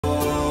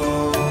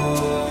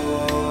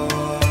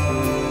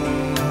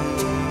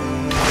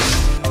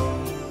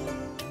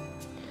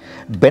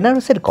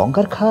বেনারসের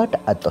গঙ্গার ঘাট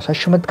আর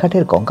দশাশ্বমেধ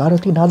ঘাটের গঙ্গা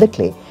আরতি না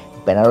দেখলে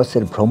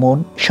বেনারসের ভ্রমণ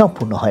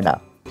সম্পূর্ণ হয় না।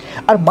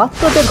 আর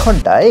মাত্র 1.5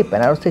 ঘন্টায়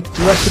বেনারসের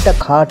 84টা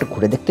ঘাট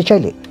ঘুরে দেখতে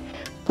চাইলে,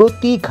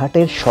 প্রতি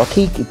ঘাটের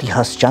সঠিক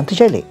ইতিহাস জানতে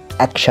চাইলে,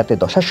 একসাথে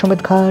দশাশ্বমেধ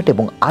ঘাট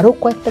এবং আরও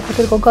কয়েকটা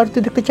ঘাটের গঙ্গা আরতি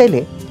দেখতে চাইলে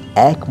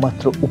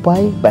একমাত্র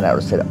উপায়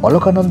বেনারসের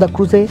অলকানন্দা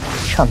ক্রুজে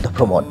শান্ত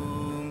ভ্রমণ।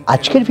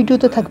 আজকের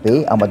ভিডিওতে থাকবে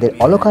আমাদের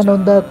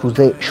অলকানন্দা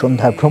ক্রুজে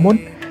সন্ধ্যার ভ্রমণ,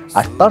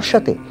 আর তার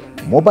সাথে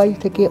মোবাইল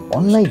থেকে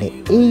অনলাইনে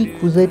এই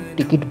ক্রুজের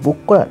টিকিট বুক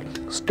করার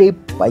স্টেপ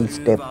বাই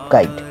স্টেপ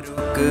গাইড।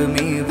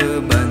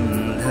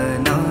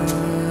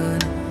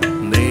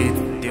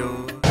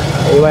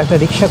 এবার একটা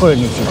রিক্সা করে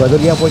নিচ্ছি,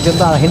 গদলিয়া পর্যন্ত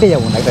আর হেঁটে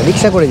যাবো না, একটা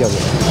রিক্সা করে যাবো।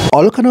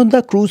 অলকানন্দা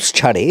ক্রুজ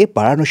ছাড়ে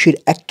বারাণসীর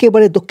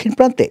একেবারে দক্ষিণ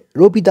প্রান্তে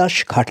রবিদাস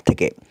ঘাট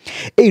থেকে।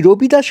 এই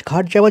রবিদাস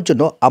ঘাট যাওয়ার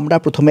জন্য আমরা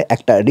প্রথমে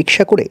একটা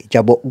রিক্সা করে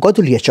যাব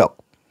গদলিয়া চক,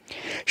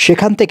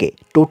 সেখান থেকে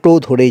টোটো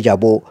ধরে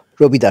যাব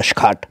রবিদাস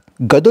ঘাট।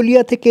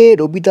 গদলিয়া থেকে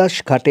রবিদাস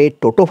ঘাটে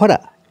টোটো ভাড়া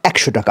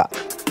 100 টাকা।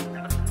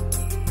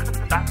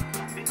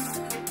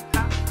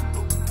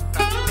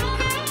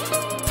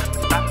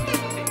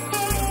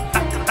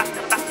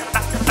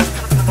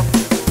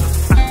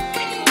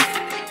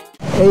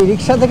 এই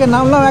রিক্সা থেকে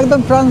নামলাম,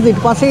 একদম ট্রানজিট,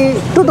 পাশেই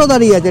টোটো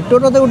দাঁড়িয়ে আছে,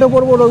 টোটোতে উঠে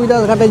পড়বো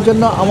রবিদাস ঘাটের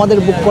জন্য। আমাদের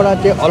বুক করা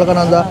আছে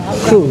অলকানন্দা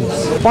ক্রুজ।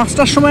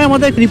 5টার সময়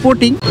আমাদের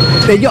রিপোর্টিং।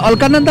 এই যে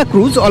অলকানন্দা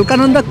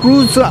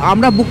ক্রুজ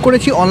আমরা বুক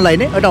করেছি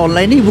অনলাইনে, এটা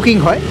অনলাইনেই বুকিং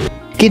হয়।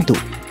 কিন্তু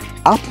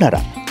আপনারা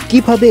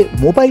কিভাবে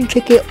মোবাইল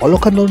থেকে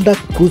অলকানন্দা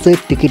ক্রুজের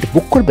টিকিট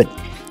বুক করবেন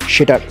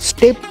সেটার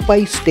স্টেপ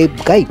বাই স্টেপ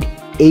গাইড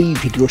এই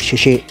ভিডিওর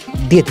শেষে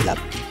দিয়ে দিলাম।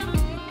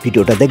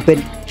 ভিডিওটা দেখবেন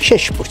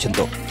শেষ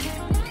পর্যন্ত।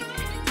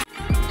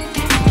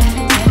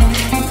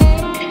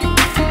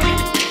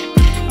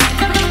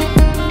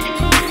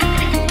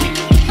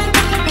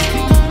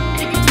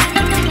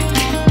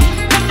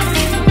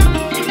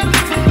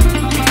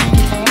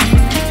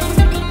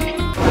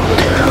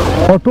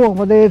 অটো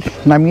আমাদের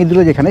নামিয়ে দিল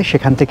যেখানে,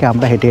 সেখান থেকে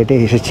আমরা হেঁটে হেঁটে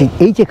এসেছি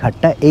এই যে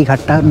ঘাটটা, এই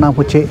ঘাটটার নাম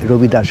হচ্ছে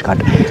রবিদাস ঘাট।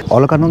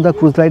 অলকানন্দা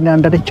ক্রুজ লাইনের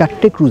আন্ডারে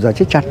 4টে ক্রুজ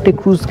আছে, 4টে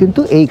ক্রুজ কিন্তু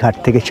এই ঘাট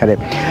থেকে ছাড়ে।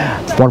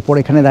 পরপর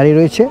এখানে দাঁড়িয়ে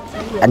রয়েছে,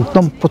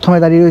 একদম প্রথমে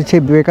দাঁড়িয়ে রয়েছে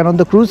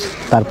বিবেকানন্দ ক্রুজ,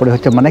 তারপরে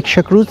হচ্ছে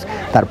মানেকশা ক্রুজ,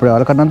 তারপরে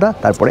অলকানন্দা,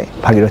 তারপরে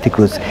ভাগীরথী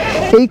ক্রুজ।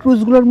 এই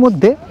ক্রুজগুলোর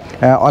মধ্যে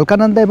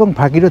অলকানন্দা এবং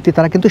ভাগীরথী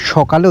তারা কিন্তু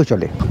সকালেও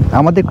চলে।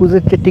 আমাদের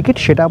ক্রুজের যে টিকিট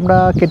সেটা আমরা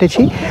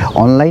কেটেছি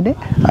অনলাইনে,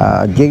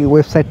 যে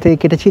ওয়েবসাইট থেকে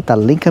কেটেছি তার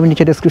লিঙ্ক আমি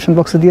নিচে ডেসক্রিপশন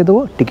বক্সে দিয়ে দেবো।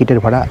 টিকিটের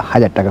ভাড়া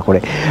 1000 টাকা করে।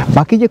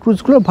 বাকি যে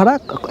ক্রুজগুলোর ভাড়া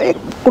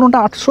কোনোটা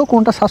 800,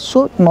 কোনোটা 700,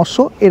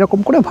 900 এরকম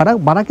করে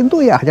ভাড়া কিন্তু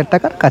এই 1000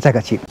 টাকার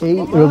কাছাকাছি। এই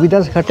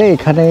রবিদাস ঘাটে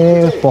এখানে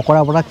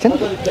পকোড়া বানাচ্ছেন,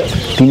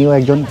 তিনিও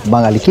একজন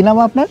বাঙালি। কী নাম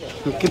আপনার?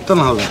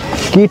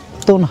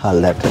 কীর্তন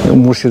হালদার।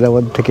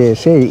 মুর্শিদাবাদ থেকে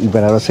এসে এই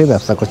বেনারসে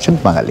ব্যবসা করছেন,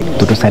 বাঙালি।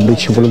 দুটো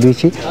স্যান্ডউইচ বলে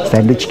দিয়েছি,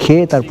 স্যান্ডউইচ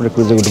খেয়ে তারপরে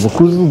ক্রুজে উঠবো।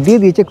 ক্রুজ দিয়ে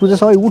দিয়েছে, ক্রুজে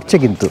সবাই উঠছে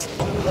কিন্তু।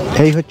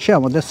 এই হচ্ছে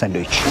আমাদের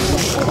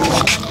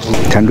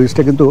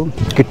স্যান্ডউইচটা কিন্তু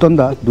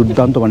কীর্তনদা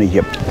দুর্দান্ত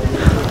বানিয়েছে।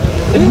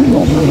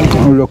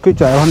 লক্ষ্মী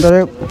চায়ের ভান্ডারে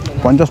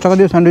 50 টাকা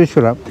দিয়ে স্যান্ডউইচ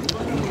খেলাম,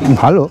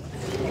 ভালো,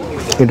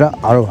 এটা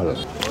আরও ভালো।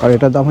 আর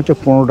এটার দাম হচ্ছে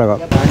 15 টাকা।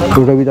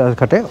 রবিদাস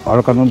ঘাটে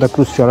অলকানন্দা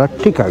ক্রুজ চলার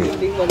ঠিক আগে।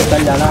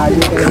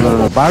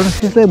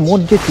 বারাণসীতে মোট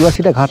যে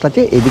 84টা ঘাট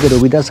আছে, এদিকে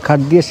রবিদাস ঘাট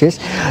দিয়ে শেষ।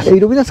 এই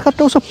রবিদাস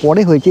ঘাটটা অবশ্য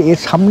পরে হয়েছে, এর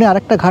সামনে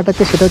আরেকটা ঘাট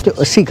আছে, সেটা হচ্ছে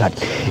অসি ঘাট।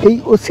 এই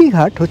অসি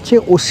ঘাট হচ্ছে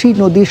অসি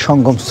নদীর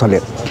সঙ্গমস্থলে।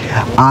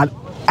 আর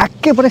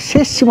একেবারে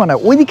শেষ সীমানায়,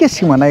 ওইদিকে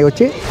সীমানায়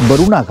হচ্ছে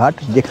বরুণা ঘাট,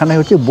 যেখানে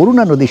হচ্ছে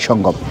বরুণা নদীর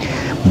সঙ্গম।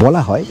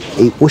 বলা হয়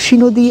এই অসি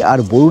নদী আর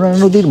বরুণা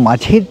নদীর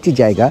মাঝের যে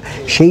জায়গা,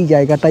 সেই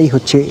জায়গাটাই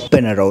হচ্ছে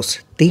বেনারস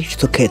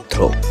তীর্থক্ষেত্র।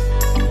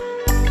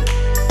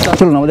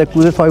 চলুন, আমাদের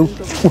ক্রুজে সবাই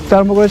উঠতে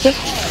আরম্ভ করেছে,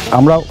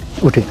 আমরাও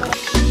উঠি।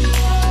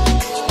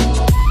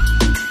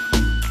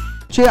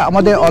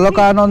 আমাদের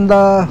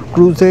অলকানন্দা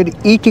ক্রুজের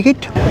টিকিট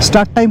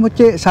স্টার্ট টাইম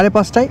হচ্ছে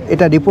 5:30টায়,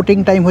 এটা রিপোর্টিং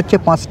টাইম হচ্ছে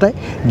 5টায়।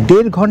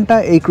 1.5 ঘন্টা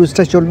এই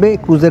ক্রুজটা চলবে।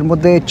 ক্রুজের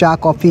মধ্যে চা,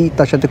 কফি,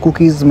 তার সাথে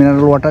কুকিজ,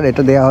 মিনারেল ওয়াটার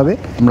এটা দেওয়া হবে।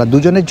 আমরা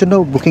দুজনের জন্য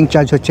বুকিং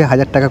চার্জ হচ্ছে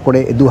 1000 টাকা করে,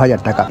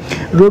 2000 টাকা।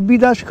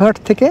 রবিদাস ঘাট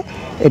থেকে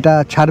এটা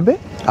ছাড়বে,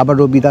 আবার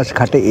রবিদাস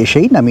ঘাটে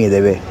এসেই নামিয়ে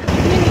দেবে।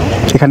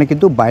 এখানে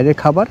কিন্তু বাইরের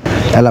খাবার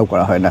অ্যালাউ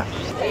করা হয় না।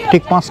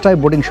 ঠিক 5টায়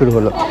বোর্ডিং শুরু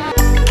হলো।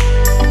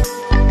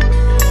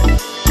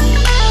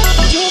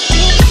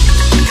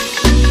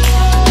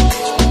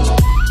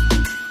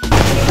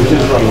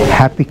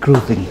 Happy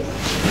cruising.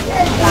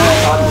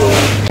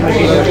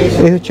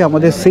 এই হচ্ছে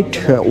আমাদের সিট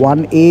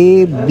 1A,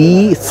 B,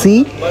 C,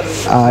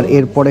 আর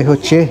এরপরে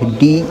হচ্ছে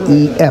D,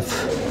 E, F।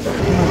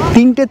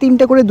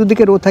 তিনটে করে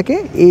দুদিকে রো থাকে,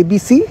 A, B,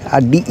 C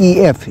R D, E,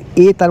 F।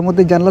 A তার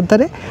মধ্যে জানলার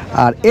ধারে,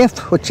 আর F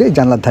হচ্ছে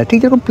জানলার ধারে, ঠিক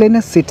যেরকম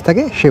প্লেনের সিট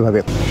থাকে সেভাবে।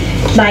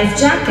 Life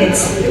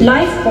jackets,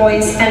 life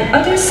buoys and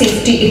other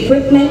safety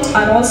equipment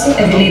are also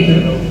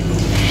available.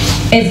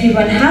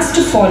 Everyone has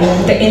to follow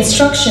the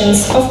instructions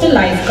of the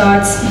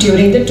lifeguards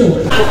during the tour.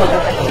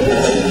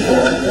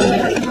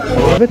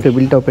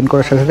 টেবিলটা ওপেন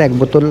করার সাথে সাথে 1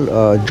 বোতল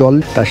জল,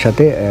 তার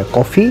সাথে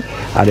কফি,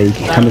 আর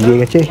এইখানে দিয়ে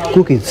গেছে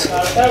কুকিজ।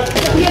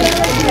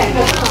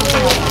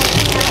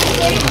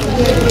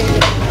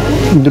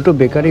 দুটো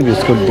বেকারি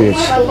বিস্কুট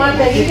দিয়েছে,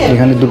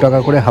 এখানে 2 টাকা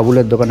করে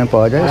হাবুলের দোকানে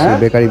পাওয়া যায়, সেই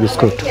বেকারি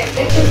বিস্কুট।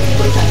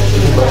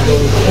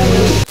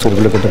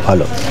 ফুলগুলো কিন্তু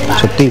ভালো,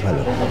 সত্যিই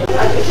ভালো।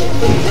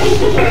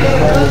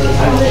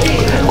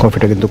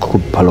 কফিটা কিন্তু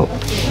খুব ভালো।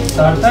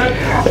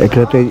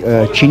 এটাতে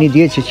চিনি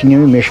দিয়েছে, চিনি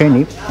আমি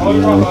মেশাইনি,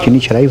 চিনি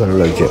ছাড়াই ভালো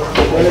লাগছে।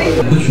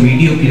 कुछ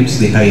वीडियो क्लिप्स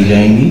दिखाई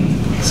जाएंगी।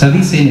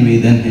 सभी से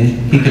निवेदन है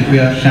कि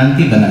कृपया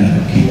शांति बनाए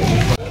रखें।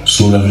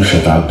 16वीं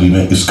शताब्दी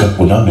में इसका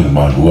पुनः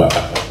निर्माण हुआ।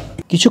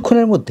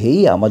 কিছুক্ষণের মধ্যেই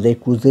আমাদের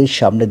ক্রুজের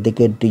সামনের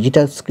দিকে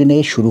ডিজিটাল স্ক্রিনে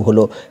শুরু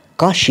হলো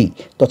কাশী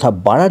তথা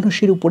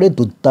বারাণসীর উপরে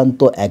দুর্দান্ত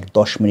এক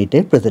 10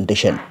 মিনিটের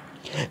প্রেজেন্টেশন।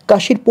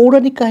 কাশীর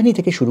পৌরাণিক কাহিনী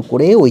থেকে শুরু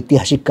করে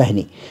ঐতিহাসিক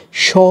কাহিনী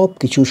সব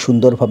কিছু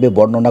সুন্দরভাবে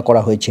বর্ণনা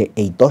করা হয়েছে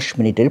এই 10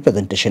 মিনিটের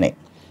প্রেজেন্টেশনে।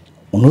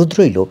 অনুরোধ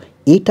রইল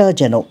এটা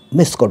যেন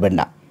মিস করবেন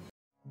না।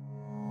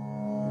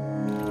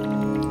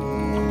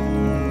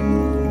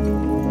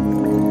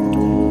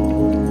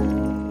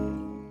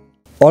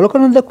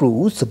 অলকানন্দা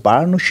ক্রুজ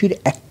বারাণসীর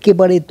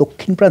একেবারে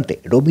দক্ষিণ প্রান্তে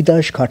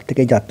রবিদাস ঘাট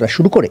থেকে যাত্রা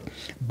শুরু করে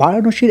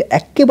বারাণসীর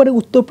একেবারে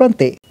উত্তর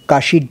প্রান্তে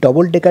কাশীর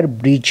ডবল ডেকার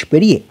ব্রিজ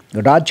পেরিয়ে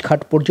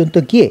রাজঘাট পর্যন্ত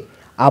গিয়ে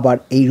আবার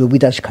এই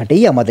রবিদাস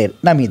ঘাটেই আমাদের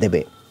নামিয়ে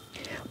দেবে।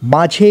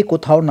 মাঝে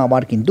কোথাও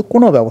নামার কিন্তু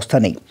কোনো ব্যবস্থা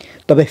নেই,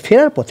 তবে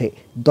ফেরার পথে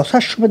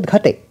দশাশ্বমেধ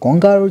ঘাটে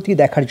গঙ্গা আরতি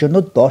দেখার জন্য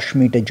 10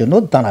 মিনিটের জন্য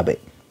দাঁড়াবে।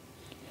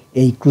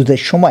 এই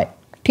ক্রুজের সময়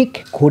ঠিক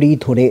ঘড়ি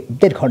ধরে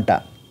 1.5 ঘন্টা।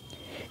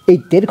 এই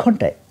 1.5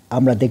 ঘন্টায়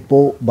আমরা দেখব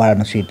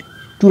বারাণসীর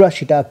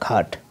 84টা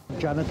ঘাট।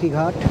 जानकी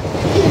घाट,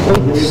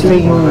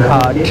 सिंह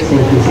घाट,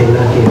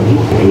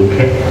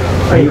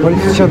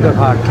 हरिश्चंद्र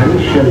घाट,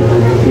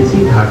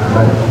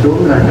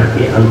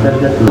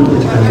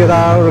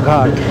 केदार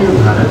घाट।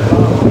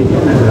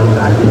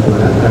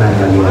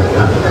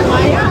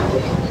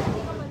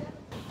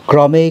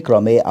 ক্রমে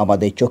ক্রমে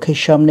আমাদের চোখের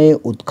সামনে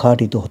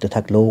উদ্ঘাটিত হতে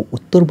থাকলো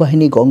উত্তর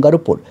বাহিনী গঙ্গার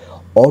উপর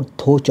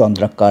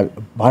অর্ধচন্দ্রাকার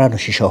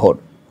বারাণসী শহর।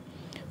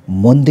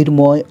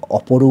 মন্দিরময়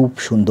অপরূপ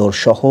সুন্দর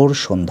শহর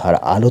সন্ধ্যার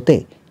আলোতে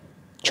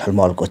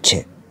ঝলমল করছে।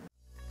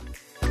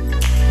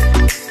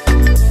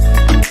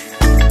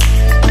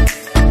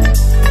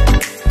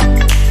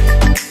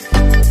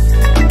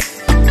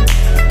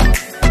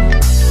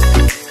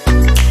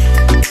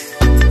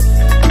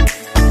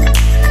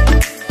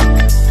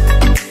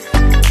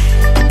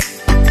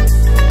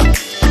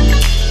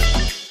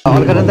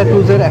 অলকানন্দা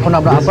ক্রুজের এখন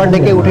আমরা আপার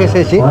ডেকে উঠে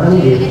এসেছি।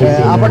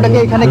 আপার ডেকে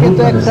এখানে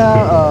কিন্তু একটা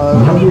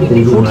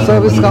ফুড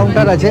সার্ভিস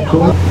কাউন্টার আছে,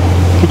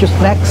 কিছু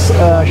স্ন্যাক্স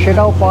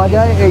সেটাও পাওয়া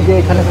যায়। এই যে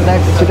এখানে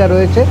স্ন্যাক্স যেটা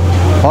রয়েছে,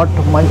 hot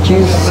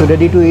munchies,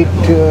 ready to it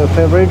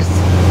favourites,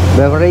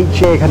 beverage,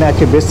 এখানে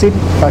আছে বেসিন,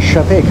 তার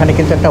সাথে এখানে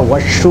কিন্তু একটা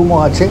ওয়াশরুমও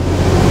আছে,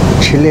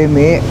 ছেলে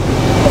মেয়ে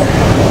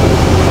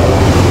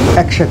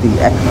একসাথেই,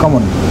 এক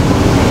কমন,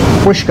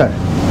 পরিষ্কার।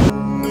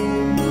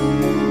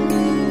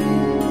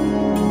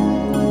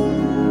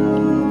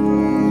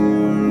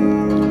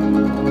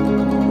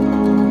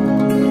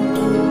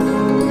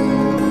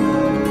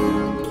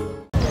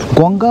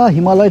 গঙ্গা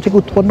হিমালয় থেকে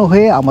উৎপন্ন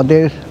হয়ে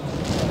আমাদের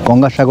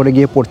গঙ্গাসাগরে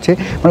গিয়ে পড়ছে,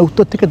 মানে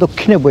উত্তর থেকে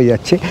দক্ষিণে বয়ে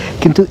যাচ্ছে।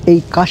 কিন্তু এই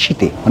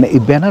কাশীতে, মানে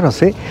এই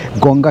বেনারসে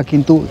গঙ্গা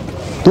কিন্তু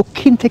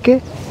দক্ষিণ থেকে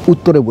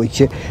উত্তরে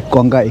বইছে।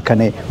 গঙ্গা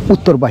এখানে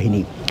উত্তর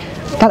বাহিনী,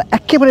 তার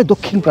একেবারে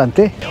দক্ষিণ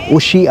প্রান্তে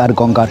অসি আর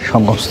গঙ্গার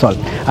সঙ্গমস্থল,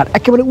 আর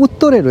একেবারে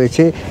উত্তরে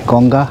রয়েছে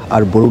গঙ্গা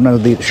আর বরুণা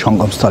নদীর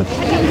সঙ্গমস্থল।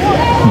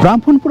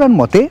 ব্রাহ্মণ পুরাণ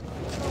মতে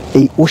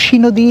এই অসি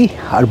নদী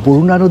আর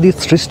বরুণা নদীর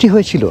সৃষ্টি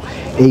হয়েছিল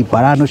এই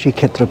বারাণসী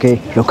ক্ষেত্রকে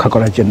রক্ষা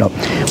করার জন্য।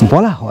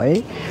 বলা হয়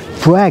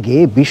প্রয়াগে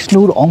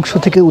বিষ্ণুর অংশ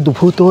থেকে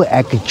উদ্ভূত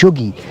এক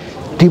যোগী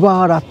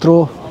দিবারাত্র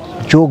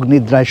যোগ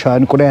নিদ্রায়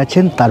শয়ন করে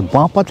আছেন। তার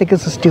বাঁ পা থেকে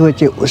সৃষ্টি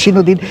হয়েছে অসি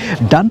নদীর,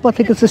 ডান পা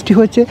থেকে সৃষ্টি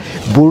হয়েছে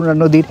বরুণা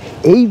নদীর।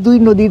 এই দুই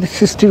নদীর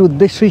সৃষ্টির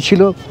উদ্দেশ্যই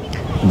ছিল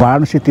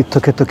বারাণসী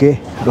তীর্থক্ষেত্রকে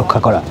রক্ষা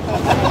করা।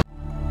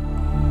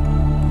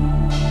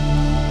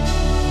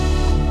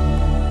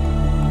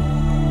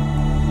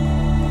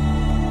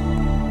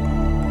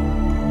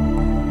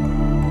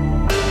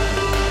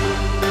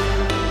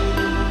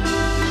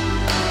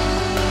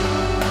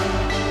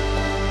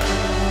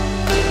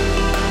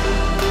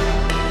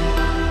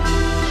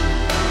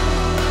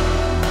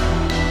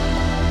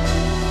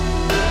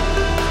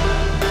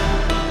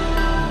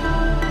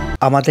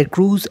 আমাদের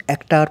ক্রুজ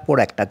একটার পর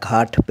একটা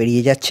ঘাট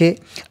পেরিয়ে যাচ্ছে,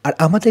 আর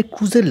আমাদের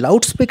ক্রুজের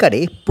লাউডস্পিকারে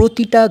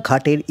প্রতিটা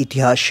ঘাটের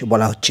ইতিহাস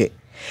বলা হচ্ছে।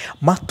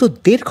 মাত্র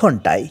 1.5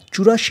 ঘন্টায়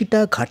 84টা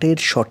ঘাটের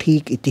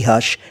সঠিক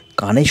ইতিহাস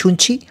কানে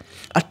শুনছি,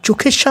 আর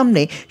চোখের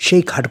সামনে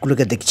সেই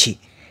ঘাটগুলোকে দেখছি।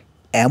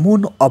 এমন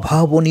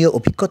অভাবনীয়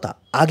অভিজ্ঞতা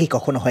আগে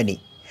কখনো হয়নি,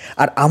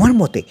 আর আমার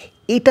মতে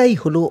এটাই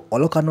হলো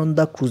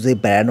অলকানন্দা ক্রুজে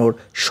বেড়ানোর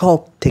সব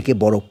থেকে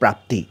বড়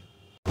প্রাপ্তি।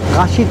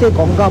 কাশীতে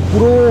গঙ্গা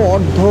পুরো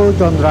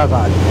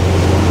অর্ধচন্দ্রাকার।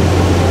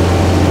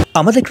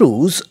 আমাদের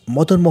ক্রুজ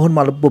মদনমোহন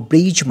মালব্য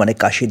ব্রিজ মানে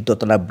কাশীর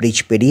দোতলা ব্রিজ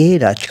পেরিয়ে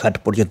রাজঘাট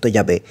পর্যন্ত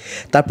যাবে,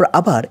 তারপর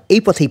আবার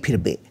এই পথেই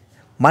ফিরবে।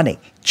 মানে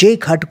যে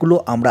ঘাটগুলো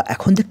আমরা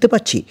এখন দেখতে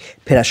পাচ্ছি,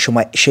 ফেরার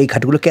সময় সেই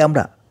ঘাটগুলোকে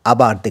আমরা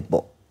আবার দেখব।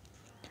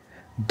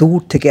 দূর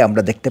থেকে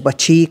আমরা দেখতে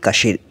পাচ্ছি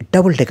কাশীর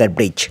ডাবল ডেকার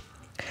ব্রিজ।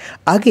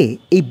 আগে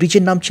এই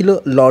ব্রিজের নাম ছিল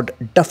লর্ড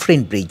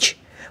ডাফরিন ব্রিজ,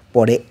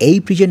 পরে এই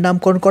ব্রিজের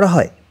নামকরণ করা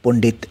হয়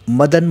পণ্ডিত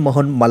মদন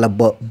মোহন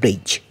মালব্য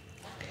ব্রিজ।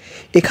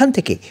 এখান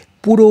থেকে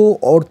পুরো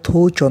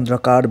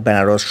অর্ধচন্দ্রাকার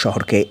বেনারস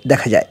শহরকে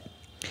দেখা যায়।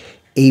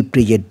 এই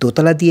ব্রিজের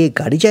দোতলা দিয়ে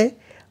গাড়ি যায়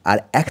আর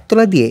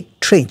একতলা দিয়ে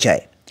ট্রেন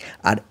যায়।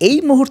 আর এই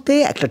মুহূর্তে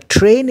একটা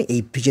ট্রেন এই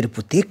ব্রিজের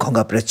উপর দিয়ে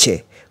গঙ্গা পেরোচ্ছে।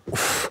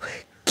 উফ,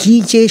 কী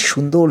যে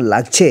সুন্দর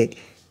লাগছে।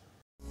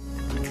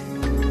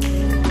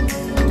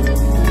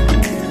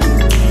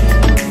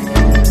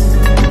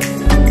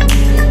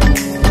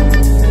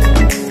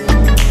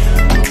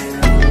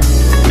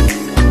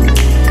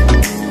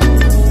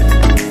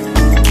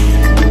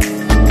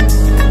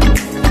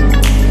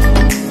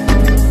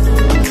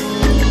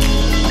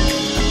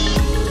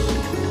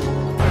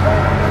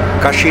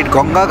 কাশীর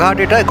গঙ্গা ঘাট,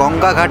 এটা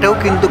গঙ্গা ঘাটেও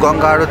কিন্তু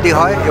গঙ্গা আরতি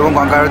হয় এবং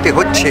গঙ্গা আরতি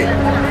হচ্ছে।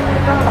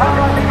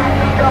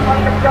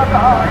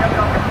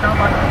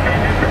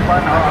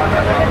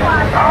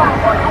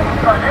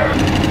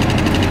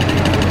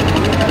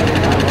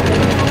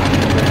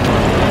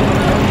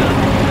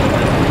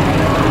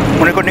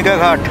 মণিকর্ণিকা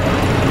ঘাট।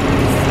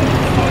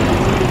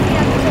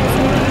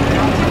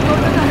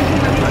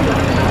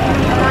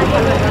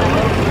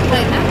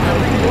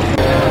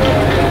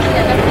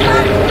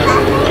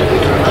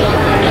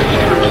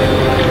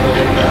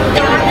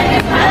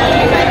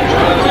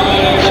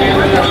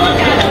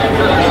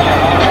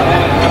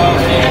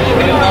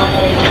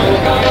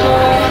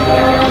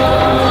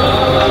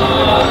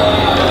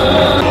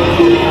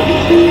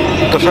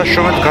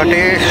 দশাশ্বমেধ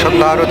ঘাটে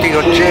সন্ধ্যা আরতি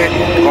হচ্ছে,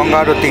 গঙ্গা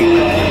আরতি।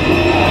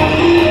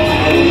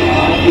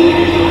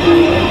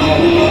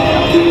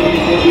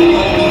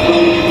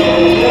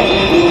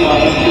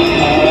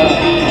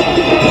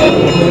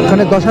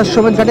 এখানে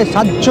দশাশ্বমেধ ঘাটে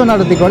 7 জন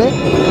আরতি করে,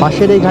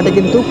 পাশের এই ঘাটে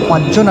কিন্তু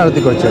 5 জন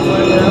আরতি করছে।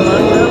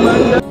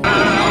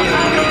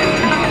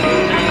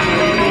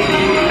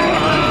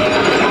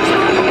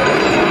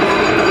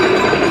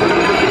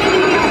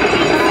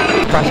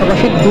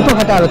 পাশাপাশি দুটো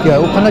ঘাটে আরতি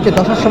হয়, ওখানে হচ্ছে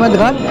দশাশ্বমেধ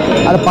ঘাট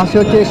আর পাশে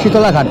হচ্ছে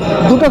শীতলা ঘাট।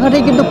 দুটো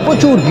ঘাটেই কিন্তু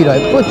প্রচুর ভিড়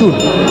হয়, প্রচুর।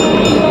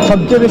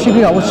 সবচেয়ে বেশি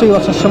ভিড় অবশ্যই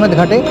দশাশ্বমেধ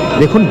ঘাটে।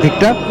 দেখুন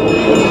ভিড়টা।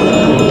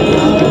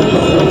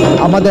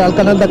 আমাদের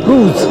আলকানান্দা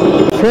ক্রুজ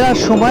ফেরার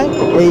সময়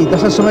এই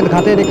দশাশ্বমেধ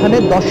ঘাটের এখানে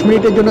 10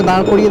 মিনিটের জন্য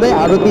দাঁড় করিয়ে দেয়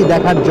আরতি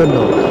দেখার জন্য।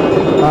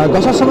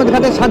 দশাশ্বমেধ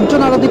ঘাটে 7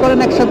 জন আরতি করেন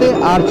একসাথে,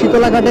 আর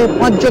শীতলা ঘাটে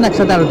 5 জন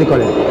একসাথে আরতি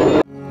করেন।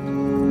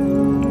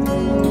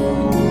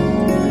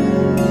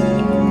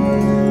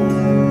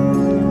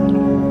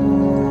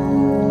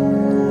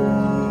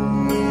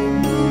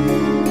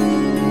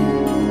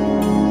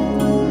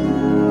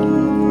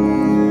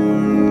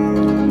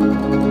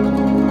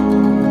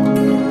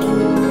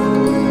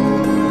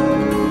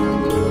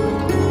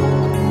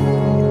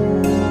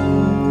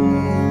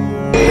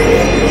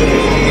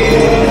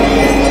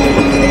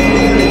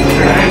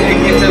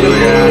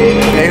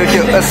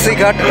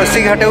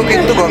 अस्सी घाटेও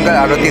কিন্তু গঙ্গার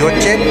আরতি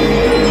হচ্ছে।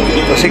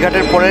 अस्सी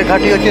ঘাটের পরের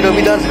ঘাটই হচ্ছে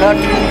রবিদাস ঘাট।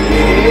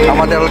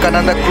 আমাদের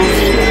অলকানন্দা ক্রুজ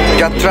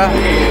যাত্রা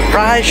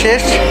প্রায়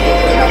শেষ।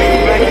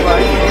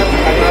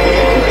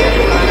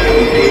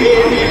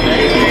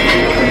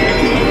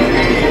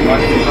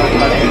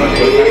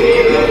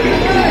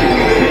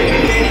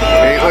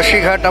 এই 80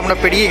 ঘাট আমরা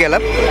পেরিয়ে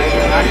গেলাম।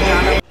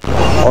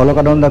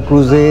 অলকানন্দা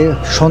ক্রুজে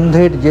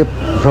সন্ধ্যের যে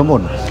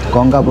ভ্রমণ,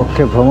 গঙ্গা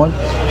বক্ষে ভ্রমণ,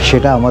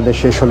 সেটা আমাদের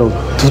শেষ হলো।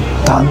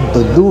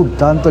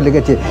 দুর্দান্ত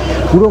লেগেছে।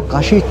 পুরো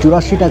কাশীর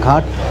 84টা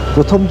ঘাট,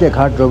 প্রথম যে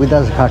ঘাট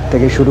রবিদাস ঘাট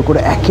থেকে শুরু করে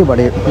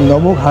একেবারে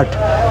নমঘাট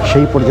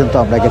সেই পর্যন্ত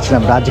আমরা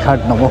গেছিলাম, রাজঘাট,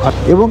 নমঘাট।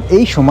 এবং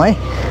এই সময়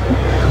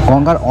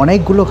গঙ্গার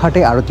অনেকগুলো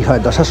ঘাটে আরতি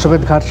হয়।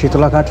 দশাশ্বমেধ ঘাট,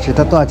 শীতলা ঘাট,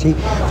 সেটা তো আছেই।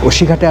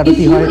 80 ঘাটে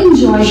আরতি হয়।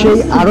 সেই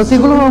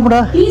আরতিগুলো আমরা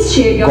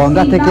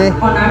গঙ্গা থেকে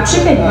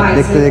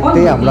দেখতে দেখতে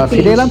আমরা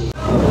ফিরে এলাম।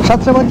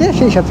 7টা বাজে,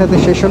 সেই সাথে সাথে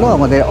শেষ হলো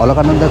আমাদের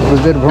অলকানন্দা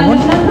ক্রুজের ভ্রমণ।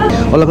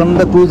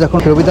 অলকানন্দা ক্রুজ এখন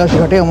রবিদাস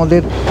ঘাটে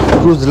আমাদের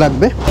ক্রুজ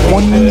লাগবে।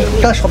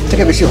 কোনটা সব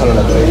থেকে বেশি ভালো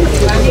লাগবে?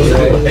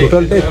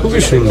 টোটালটাই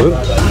খুবই সুন্দর।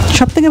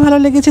 সব থেকে ভালো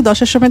লেগেছে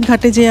দশাশ্বমেধ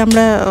ঘাটে যে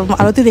আমরা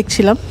আরতি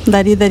দেখছিলাম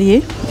দাঁড়িয়ে দাঁড়িয়ে,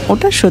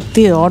 ওটা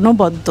সত্যি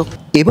অনবদ্য।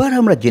 এবার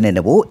আমরা জেনে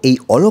নেব এই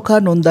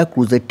অলকানন্দা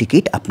ক্রুজের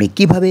টিকিট আপনি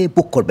কিভাবে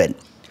বুক করবেন।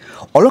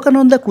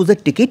 অলকানন্দা ক্রুজের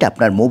টিকিট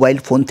আপনার মোবাইল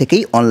ফোন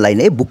থেকেই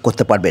অনলাইনে বুক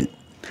করতে পারবেন।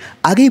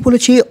 আগেই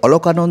বলেছি,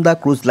 অলকানন্দা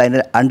ক্রুজ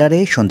লাইনের আন্ডারে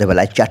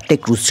সন্ধেবেলায় 4টে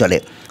ক্রুজ চলে।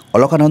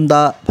 অলকানন্দা,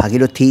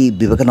 ভাগীরথী,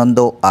 বিবেকানন্দ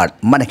আর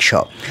মানেকশ।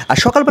 আর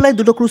সকালবেলায়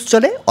 2টো ক্রুজ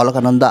চলে,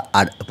 অলকানন্দা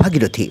আর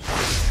ভাগীরথী।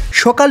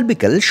 সকাল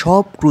বিকেল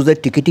সব ক্রুজের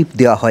টিকিটই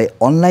দেওয়া হয়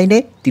অনলাইনে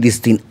 30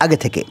 দিন আগে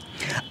থেকে।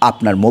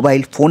 আপনার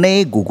মোবাইল ফোনে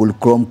গুগল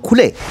ক্রোম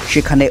খুলে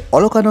সেখানে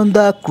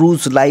অলকানন্দা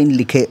ক্রুজ লাইন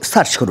লিখে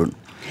সার্চ করুন।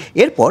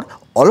 এরপর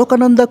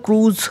Alaknanda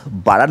cruise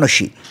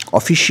Varanasi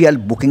official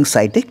booking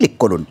সাইটে ক্লিক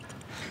করুন।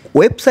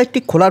 ওয়েবসাইটটি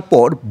খোলার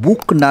পর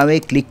বুক নামে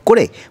ক্লিক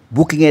করে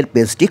বুকিংয়ের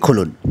পেজটি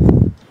খুলুন।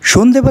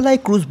 সন্ধেবেলায়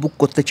ক্রুজ বুক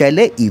করতে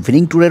চাইলে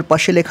ইভিনিং ট্যুরের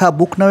পাশে লেখা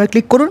বুক নামে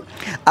ক্লিক করুন।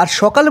 আর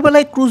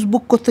সকালবেলায় ক্রুজ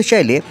বুক করতে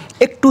চাইলে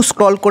একটু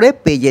স্ক্রল করে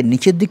পেজের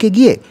নিচের দিকে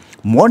গিয়ে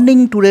মর্নিং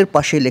ট্যুরের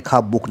পাশে লেখা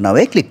বুক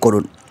নামে ক্লিক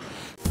করুন।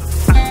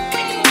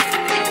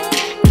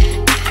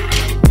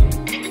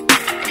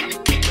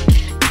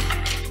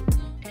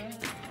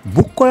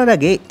 বুক করার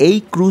আগে এই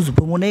ক্রুজ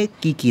ভ্রমণে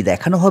কি কি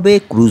দেখানো হবে,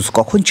 ক্রুজ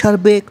কখন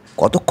ছাড়বে,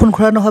 কতক্ষণ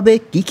ঘোরানো হবে,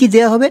 কি কি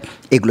দেওয়া হবে,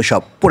 এগুলো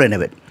সব পড়ে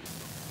নেবেন।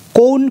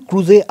 কোন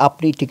ক্রুজে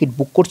আপনি টিকিট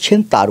বুক করছেন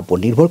তার উপর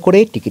নির্ভর করে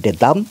টিকিটের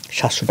দাম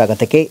 700 টাকা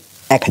থেকে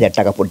 1000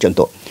 টাকা পর্যন্ত।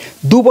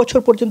 2 বছর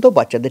পর্যন্ত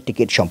বাচ্চাদের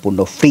টিকিট সম্পূর্ণ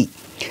ফ্রি।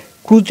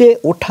 ক্রুজে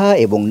ওঠা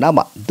এবং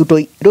নামা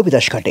দুটোই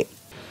রবিদাস ঘাটে।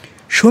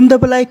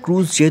 সন্ধ্যাবেলায়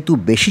ক্রুজ যেহেতু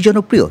বেশি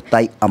জনপ্রিয়,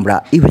 তাই আমরা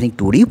ইভিনিং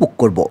ট্যুরই বুক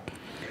করব।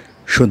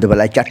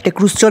 সন্ধ্যাবেলায় 4টে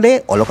ক্রুজ চলে: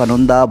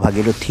 অলকানন্দা,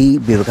 ভাগীরথী,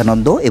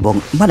 বিবেকানন্দ এবং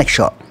মানেকশ।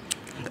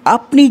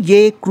 আপনি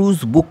যে ক্রুজ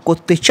বুক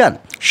করতে চান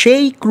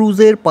সেই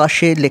ক্রুজের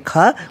পাশে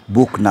লেখা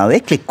বুক নাওয়ে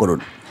ক্লিক করুন।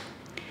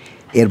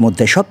 এর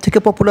মধ্যে সবথেকে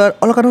পপুলার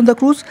অলকানন্দা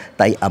ক্রুজ,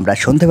 তাই আমরা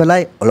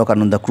সন্ধ্যাবেলায়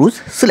অলকানন্দা ক্রুজ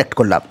সিলেক্ট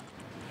করলাম।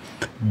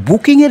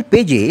 বুকিংয়ের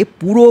পেজে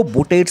পুরো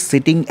বোটের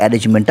সিটিং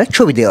অ্যারেঞ্জমেন্টটার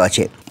ছবি দেওয়া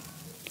আছে।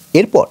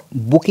 এরপর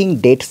বুকিং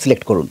ডেট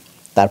সিলেক্ট করুন,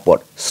 তারপর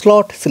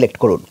স্লট সিলেক্ট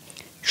করুন।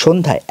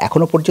 সন্ধ্যায়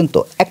এখনও পর্যন্ত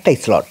একটাই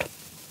স্লট।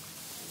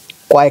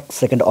 কয়েক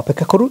সেকেন্ড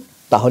অপেক্ষা করুন,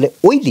 তাহলে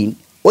ওই দিন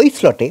ওই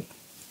স্লটে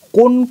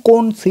কোন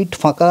কোন সিট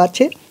ফাঁকা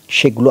আছে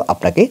সেগুলো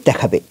আপনাকে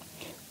দেখাবে।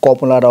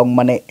 কমলা রং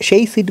মানে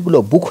সেই সিটগুলো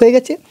বুক হয়ে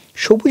গেছে,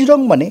 সবুজ রং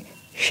মানে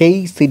সেই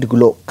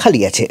সিটগুলো খালি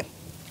আছে।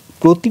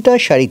 প্রতিটা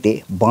সারিতে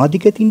বাঁ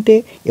দিকে 3টে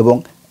এবং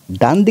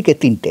ডান দিকে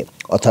 3টে,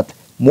 অর্থাৎ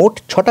মোট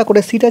 6টা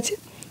করে সিট আছে।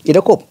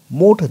 এরকম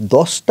মোট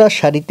 10টা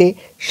সারিতে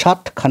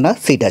 60খানা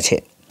সিট আছে।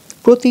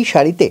 প্রতি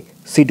সারিতে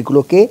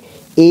সিটগুলোকে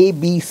এ,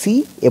 বি, সি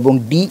এবং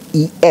ডি,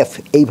 ই, এফ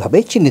এইভাবে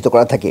চিহ্নিত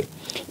করা থাকে।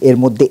 এর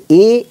মধ্যে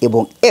এ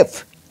এবং এফ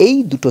এই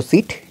দুটো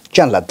সিট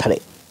জানলার ধারে।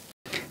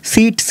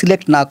 সিট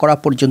সিলেক্ট না করা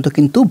পর্যন্ত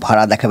কিন্তু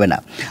ভাড়া দেখাবে না।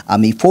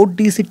 আমি 4D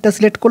সিটটা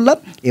সিলেক্ট করলাম,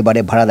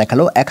 এবারে ভাড়া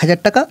দেখালো 1000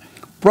 টাকা।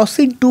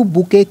 প্রসিড টু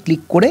বুকে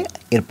ক্লিক করে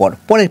এরপর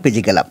পরের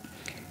পেজে গেলাম।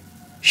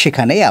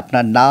 সেখানে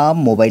আপনার নাম,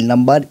 মোবাইল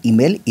নাম্বার,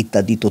 ইমেল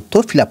ইত্যাদি তথ্য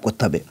ফিল আপ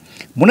করতে হবে।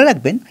 মনে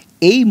রাখবেন,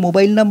 এই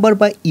মোবাইল নাম্বার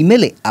বা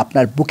ইমেলে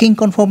আপনার বুকিং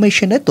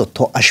কনফার্মেশনের তথ্য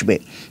আসবে,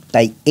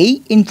 তাই এই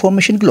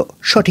ইনফরমেশনগুলো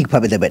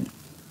সঠিকভাবে দেবেন।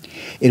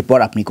 এরপর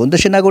আপনি কোন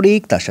দেশের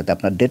নাগরিক, তার সাথে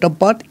আপনার ডেট অফ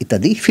বার্থ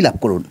ইত্যাদি ফিল আপ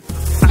করুন।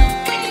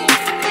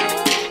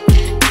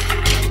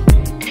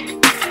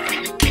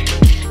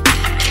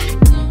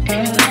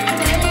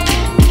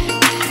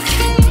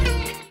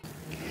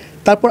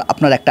 তারপর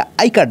আপনার একটা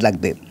আই কার্ড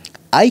লাগবে।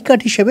 আই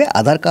কার্ড হিসেবে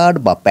আধার কার্ড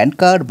বা প্যান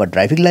কার্ড বা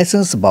ড্রাইভিং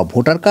লাইসেন্স বা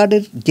ভোটার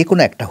কার্ডের যে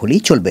কোনো একটা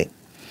হলেই চলবে।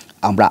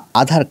 আমরা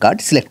আধার কার্ড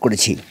সিলেক্ট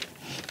করেছি,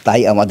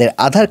 তাই আমাদের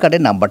আধার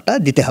কার্ডের নাম্বারটা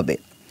দিতে হবে।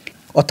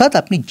 অর্থাৎ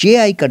আপনি যে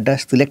আই কার্ডটা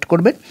সিলেক্ট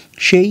করবেন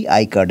সেই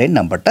আই কার্ডের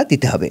নাম্বারটা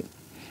দিতে হবে।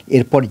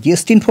 এরপর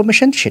জিএসটি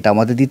ইনফরমেশন, সেটা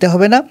আমাদের দিতে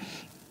হবে না।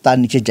 তার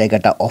নিচের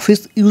জায়গাটা অফিস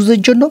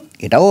ইউজের জন্য,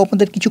 এটাও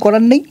আমাদের কিছু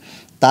করার নেই।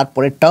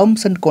 তারপরে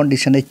টার্মস অ্যান্ড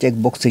কন্ডিশনের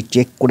চেকবক্সে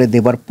চেক করে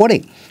দেওয়ার পরে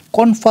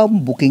কনফার্ম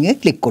বুকিংয়ে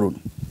ক্লিক করুন।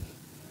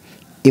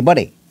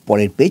 এবারে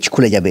পরের পেজ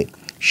খুলে যাবে,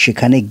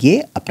 সেখানে গিয়ে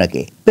আপনাকে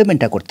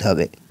পেমেন্টটা করতে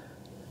হবে।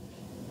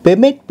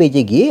 পেমেন্ট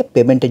পেজে গিয়ে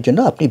পেমেন্টের জন্য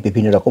আপনি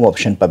বিভিন্ন রকম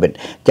অপশান পাবেন,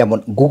 যেমন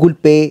গুগল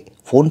পে,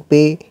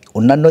 ফোনপে,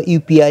 অন্যান্য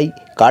UPI,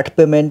 card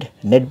payment,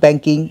 net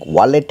banking,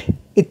 wallet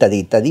ইত্যাদি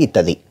ইত্যাদি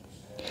ইত্যাদি।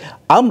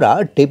 আমরা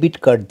ডেবিট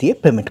কার্ড দিয়ে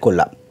পেমেন্ট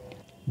করলাম।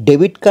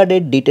 ডেবিট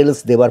কার্ডের ডিটেলস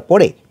দেওয়ার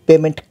পরে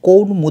পেমেন্ট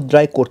কোন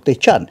মুদ্রায় করতে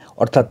চান,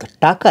 অর্থাৎ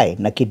টাকায়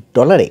নাকি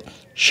ডলারে,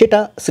 সেটা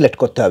সিলেক্ট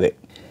করতে হবে।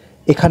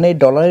 এখানে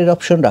ডলারের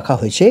অপশন রাখা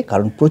হয়েছে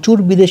কারণ প্রচুর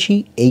বিদেশি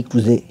এই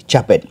ক্রুজে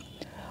চাপেন।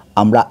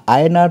 আমরা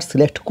আইএনআর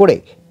সিলেক্ট করে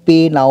পে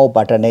নাও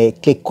বাটনে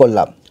ক্লিক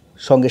করলাম।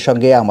 সঙ্গে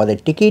সঙ্গে আমাদের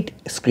টিকিট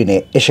স্ক্রিনে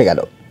এসে গেল।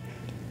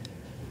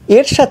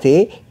 এর সাথে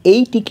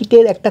এই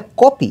টিকিটের একটা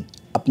কপি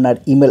আপনার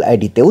ইমেল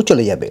আইডিতেও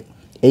চলে যাবে।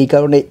 এই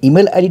কারণে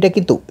ইমেল আইডিটা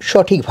কিন্তু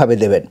সঠিকভাবে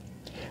দেবেন।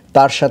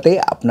 তার সাথে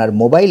আপনার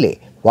মোবাইলে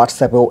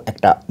হোয়াটসঅ্যাপেও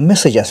একটা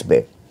মেসেজ আসবে।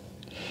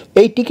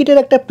 এই টিকিটের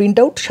একটা প্রিন্ট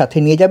আউট সাথে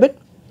নিয়ে যাবেন।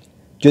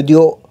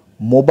 যদিও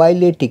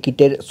মোবাইলে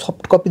টিকিটের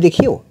সফট কপি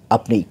দেখিয়েও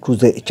আপনি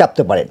ক্রুজে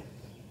চাপতে পারেন।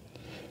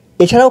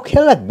 এছাড়াও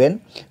খেয়াল রাখবেন,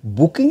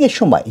 বুকিংয়ের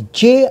সময়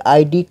যে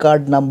আইডি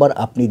কার্ড নাম্বার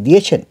আপনি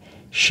দিয়েছেন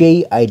সেই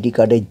আইডি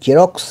কার্ডের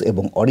জেরক্স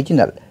এবং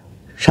অরিজিনাল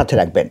সাথে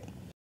রাখবেন।